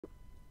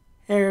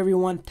Hey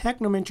everyone,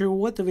 Technomentor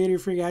with the video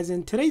for you guys.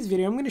 In today's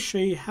video, I'm going to show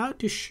you how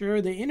to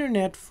share the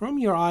internet from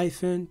your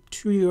iPhone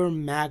to your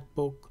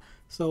MacBook.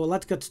 So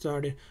let's get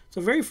started.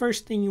 So very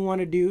first thing you want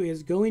to do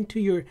is go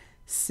into your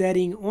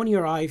setting on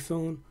your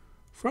iPhone.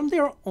 From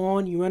there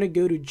on, you want to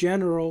go to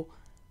General,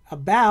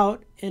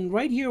 About, and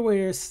right here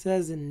where it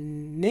says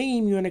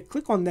Name, you want to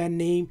click on that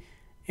name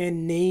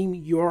and name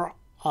your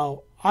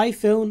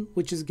iPhone,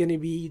 which is going to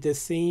be the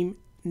same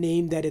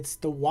name that it's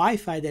the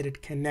Wi-Fi that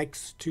it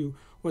connects to,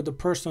 or the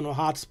personal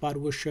hotspot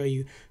will show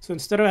you. So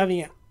instead of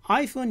having an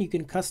iPhone, you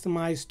can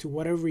customize to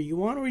whatever you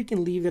want, or you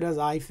can leave it as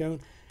iPhone.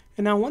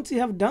 And now once you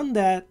have done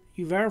that,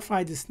 you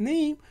verify this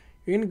name,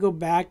 you're going to go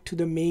back to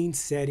the main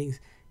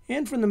settings.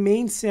 And from the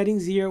main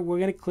settings here, we're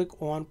going to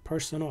click on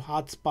personal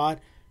hotspot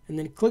and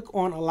then click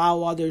on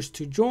allow others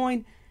to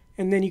join.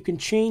 And then you can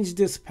change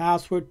this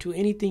password to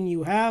anything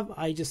you have.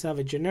 I just have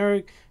a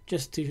generic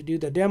just to do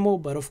the demo,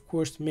 but of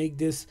course make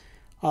this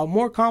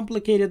more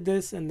complicated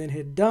and then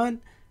hit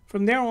done.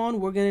 From there on,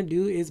 what we're going to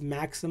do is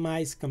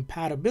maximize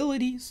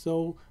compatibility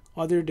so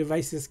other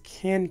devices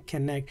can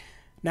connect.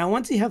 Now,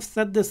 once you have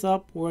set this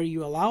up where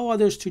you allow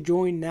others to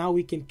join, now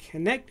we can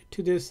connect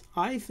to this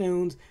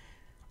iPhone's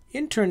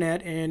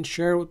internet and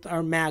share with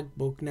our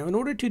MacBook. Now, in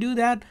order to do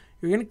that,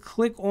 you're going to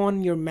click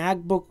on your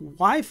MacBook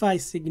Wi-Fi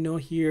signal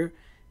here.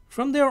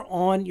 From there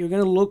on, you're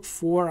going to look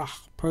for a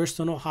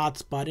personal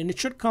hotspot, and it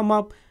should come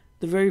up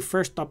the very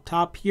first up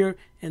top here,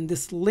 and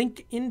this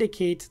link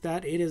indicates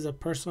that it is a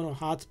personal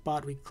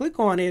hotspot. We click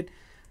on it,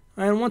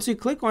 and once you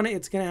click on it,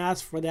 it's going to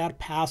ask for that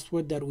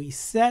password that we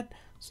set.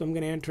 So I'm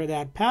going to enter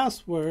that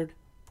password.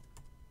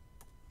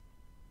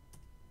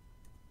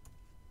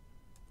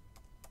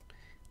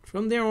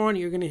 From there on,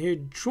 you're going to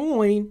hit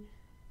join,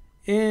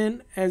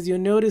 and as you'll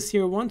notice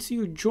here, once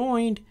you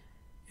joined,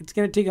 it's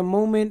going to take a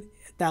moment.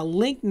 That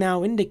link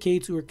now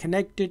indicates we're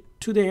connected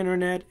to the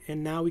internet,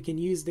 and now we can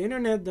use the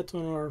internet that's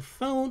on our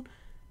phone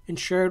and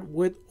share it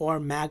with our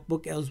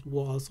MacBook as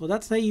well. So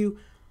that's how you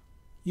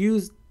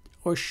use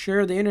or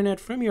share the internet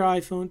from your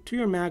iPhone to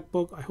your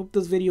MacBook. I hope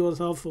this video was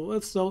helpful.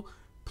 If so,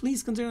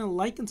 please consider the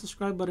like and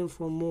subscribe button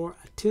for more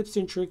tips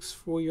and tricks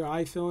for your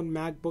iPhone,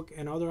 MacBook,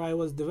 and other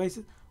iOS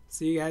devices.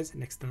 See you guys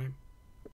next time.